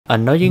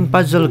Annoying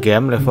puzzle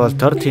game level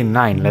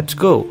 39, let's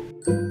go!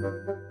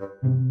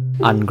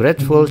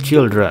 Ungrateful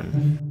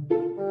children.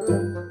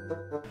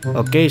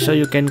 Okay, so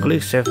you can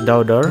click save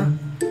daughter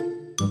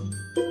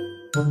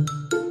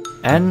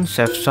and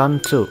save son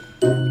too.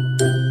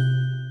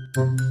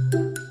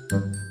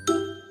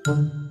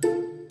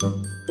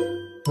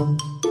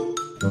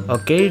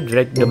 Okay,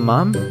 drag the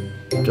mom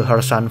to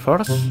her son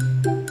first,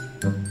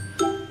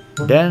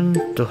 then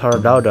to her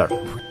daughter.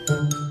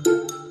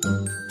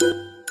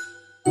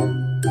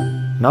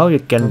 Now you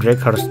can drag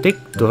her stick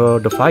to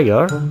the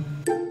fire,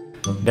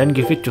 then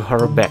give it to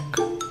her back.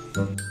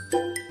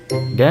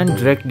 Then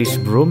drag this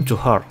broom to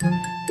her.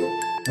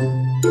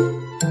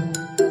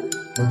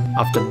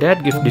 After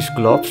that, give these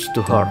gloves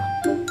to her.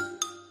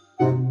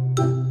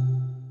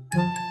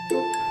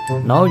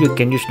 Now you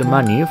can use the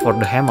money for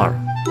the hammer.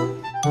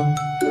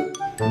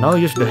 Now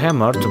use the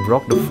hammer to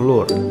break the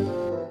floor.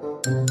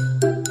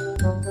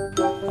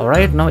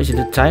 Alright, now is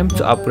the time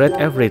to upgrade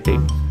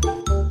everything.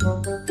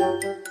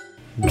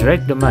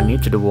 Drag the money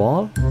to the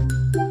wall.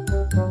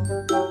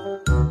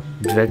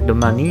 Drag the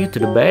money to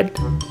the bed.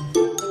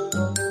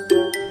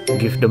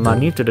 Give the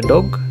money to the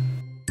dog.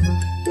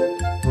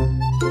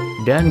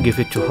 Then give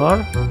it to her.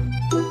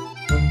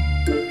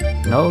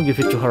 Now give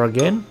it to her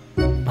again.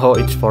 Oh,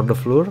 it's for the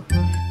floor.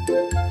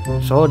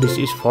 So this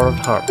is for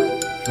her.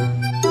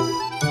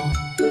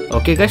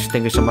 Okay guys,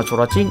 thank you so much for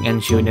watching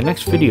and see you in the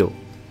next video.